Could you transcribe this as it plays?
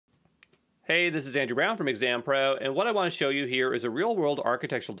Hey, this is Andrew Brown from Exam Pro, and what I want to show you here is a real-world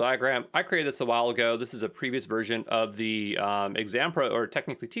architectural diagram. I created this a while ago. This is a previous version of the Exam Pro, or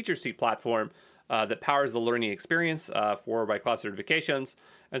technically Teacher Seat platform that powers the learning experience for my class certifications.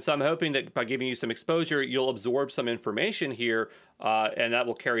 And so I'm hoping that by giving you some exposure, you'll absorb some information here, and that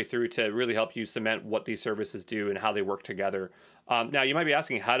will carry through to really help you cement what these services do and how they work together. Now, you might be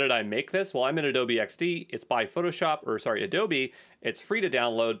asking, how did I make this? Well, I'm in Adobe XD. It's by Adobe. It's free to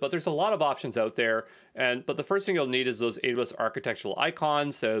download, but there's a lot of options out there. But the first thing you'll need is those AWS architectural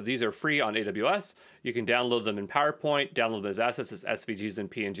icons. So these are free on AWS. You can download them in PowerPoint, download them as assets, as SVGs and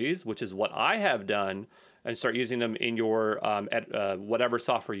PNGs, which is what I have done, and start using them in your whatever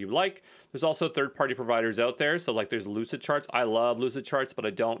software you like. There's also third-party providers out there. So like there's Lucid Charts. I love Lucid Charts, but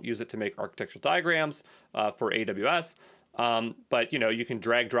I don't use it to make architectural diagrams for AWS. But you can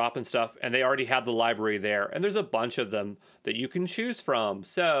drag, drop and stuff, and they already have the library there. And there's a bunch of them that you can choose from.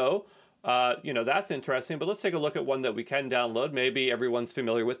 So, that's interesting. But let's take a look at one that we can download. Maybe everyone's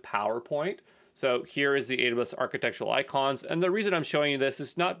familiar with PowerPoint. So here is the AWS architectural icons. And the reason I'm showing you this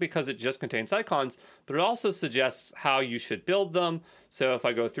is not because it just contains icons, but it also suggests how you should build them. So if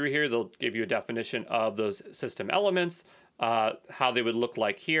I go through here, they'll give you a definition of those system elements, how they would look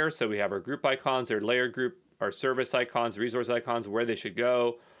like here. So we have our group icons, our layer group, our service icons, resource icons, where they should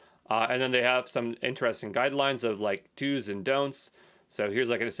go. And then they have some interesting guidelines of like do's and don'ts. So here's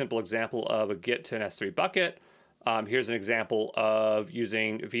like a simple example of a get to an S3 bucket. Here's an example of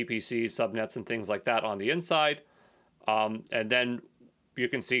using VPCs, subnets, and things like that on the inside. And then you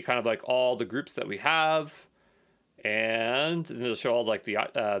can see kind of like all the groups that we have. And it'll show all like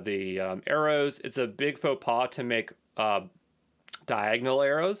the arrows. It's a big faux pas to make diagonal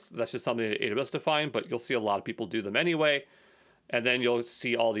arrows. That's just something that AWS defined, but you'll see a lot of people do them anyway. And then you'll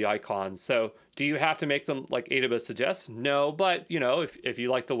see all the icons. So do you have to make them like AWS suggests? No, but if you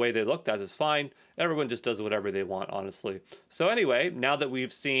like the way they look, that is fine. Everyone just does whatever they want, honestly. So anyway, now that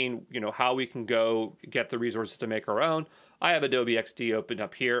we've seen, how we can go get the resources to make our own, I have Adobe XD open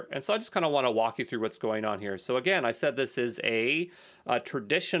up here. And so I just kind of want to walk you through what's going on here. So again, I said this is a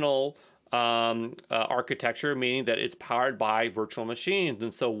traditional architecture, meaning that it's powered by virtual machines.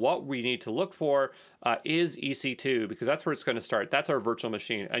 And so what we need to look for is EC2, because that's where it's going to start. That's our virtual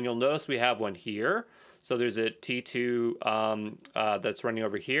machine. And you'll notice we have one here. So there's a T2 that's running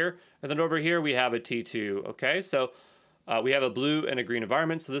over here. And then over here, we have a T2. Okay, so we have a blue and a green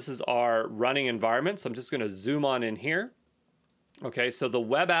environment. So this is our running environment. So I'm just going to zoom on in here. Okay, so the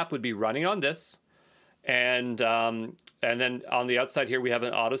web app would be running on this. And then on the outside here, we have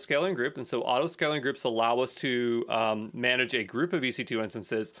an auto-scaling group. And so auto-scaling groups allow us to manage a group of EC2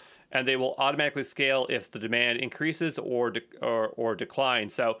 instances, and they will automatically scale if the demand increases or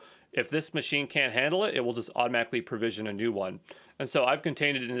declines. So if this machine can't handle it, it will just automatically provision a new one. And so I've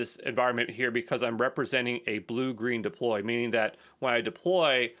contained it in this environment here because I'm representing a blue-green deploy, meaning that when I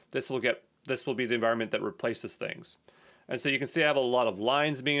deploy, this will be the environment that replaces things. And so you can see I have a lot of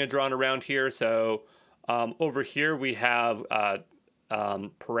lines being drawn around here. So over here, we have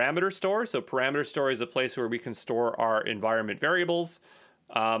parameter store. So parameter store is a place where we can store our environment variables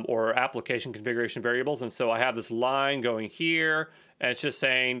or application configuration variables. And so I have this line going here, and it's just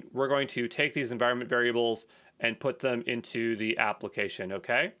saying we're going to take these environment variables and put them into the application,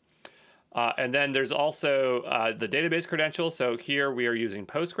 okay? And then there's also the database credentials. So here we are using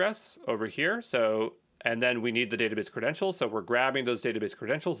Postgres over here. And then we need the database credentials. So we're grabbing those database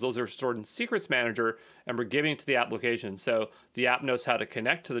credentials. Those are stored in Secrets Manager, and we're giving it to the application. So the app knows how to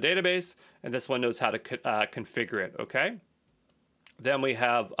connect to the database, and this one knows how to configure it, okay? Then we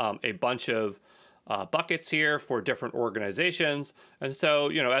have a bunch of buckets here for different organizations. And so,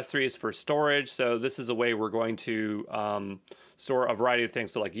 S3 is for storage. So this is a way we're going to store a variety of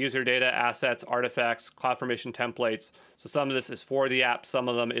things. So like user data, assets, artifacts, CloudFormation templates. So some of this is for the app. Some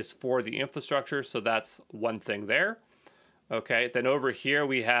of them is for the infrastructure. So that's one thing there. Okay, then over here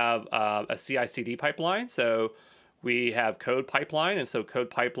we have a CI/CD pipeline. So we have code pipeline. And so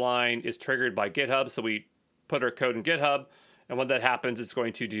code pipeline is triggered by GitHub. So we put our code in GitHub. And when that happens, it's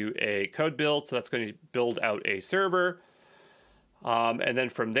going to do a code build. So that's going to build out a server. And then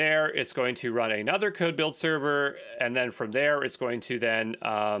from there, it's going to run another code build server. And then from there, it's going to then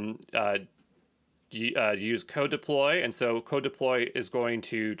use code deploy. And so code deploy is going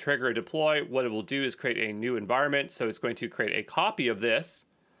to trigger a deploy. What it will do is create a new environment. So it's going to create a copy of this.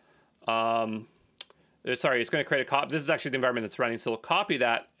 It's going to create a copy. This is actually the environment that's running. So we'll copy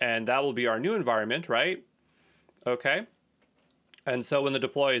that, and that will be our new environment, right? Okay. And so when the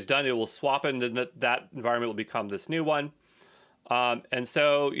deploy is done, it will swap it, and that environment will become this new one. And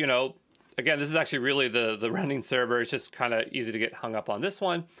so, again, this is actually really the running server. It's just kind of easy to get hung up on this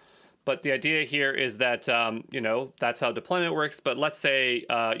one. But the idea here is that, that's how deployment works. But let's say,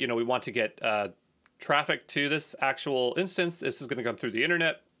 we want to get traffic to this actual instance. This is going to come through the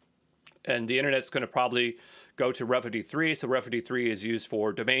internet, and the internet's going to probably go to Route 53. So Route 53 is used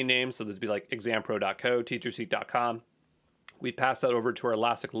for domain names. So this would be like exampro.co, teacherseat.com. We pass that over to our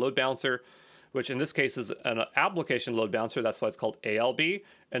Elastic Load Balancer, which in this case is an application load balancer. That's why it's called ALB,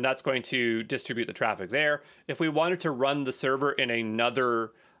 and that's going to distribute the traffic there. If we wanted to run the server in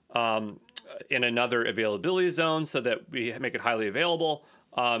another availability zone so that we make it highly available,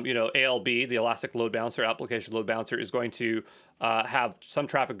 ALB, the Elastic Load Balancer, application load balancer, is going to have some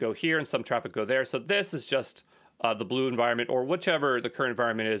traffic go here and some traffic go there. So this is just the blue environment, or whichever the current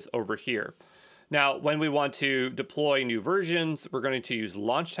environment is over here. Now, when we want to deploy new versions, we're going to use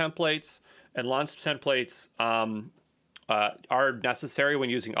launch templates, and launch templates are necessary when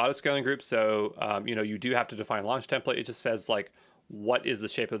using auto-scaling groups. So, you do have to define launch template. It just says like, what is the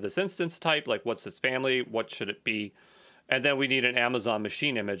shape of this instance type? Like, what's its family? What should it be? And then we need an Amazon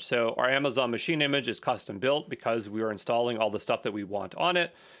machine image. So our Amazon machine image is custom built because we are installing all the stuff that we want on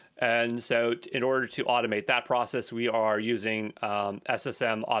it. And so in order to automate that process, we are using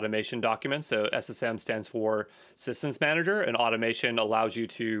SSM automation documents. So SSM stands for Systems Manager, and automation allows you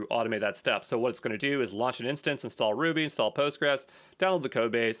to automate that step. So what it's going to do is launch an instance, install Ruby, install Postgres, download the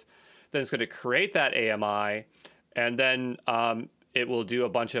code base. Then it's going to create that AMI, and then it will do a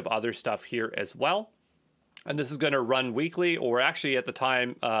bunch of other stuff here as well. And this is going to run weekly, or actually at the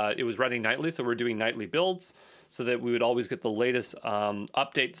time it was running nightly. So we're doing nightly builds so that we would always get the latest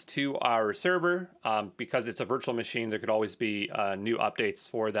updates to our server. Because it's a virtual machine, there could always be new updates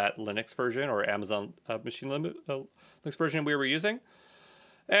for that Linux version or Amazon Linux version we were using.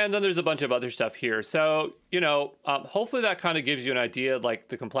 And then there's a bunch of other stuff here. So, hopefully that kind of gives you an idea, like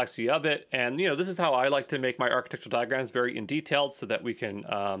the complexity of it. And, this is how I like to make my architectural diagrams, very in detailed, so that we can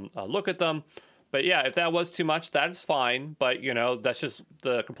look at them. But yeah, if that was too much, that's fine. But, that's just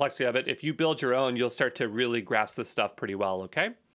the complexity of it. If you build your own, you'll start to really grasp this stuff pretty well, okay?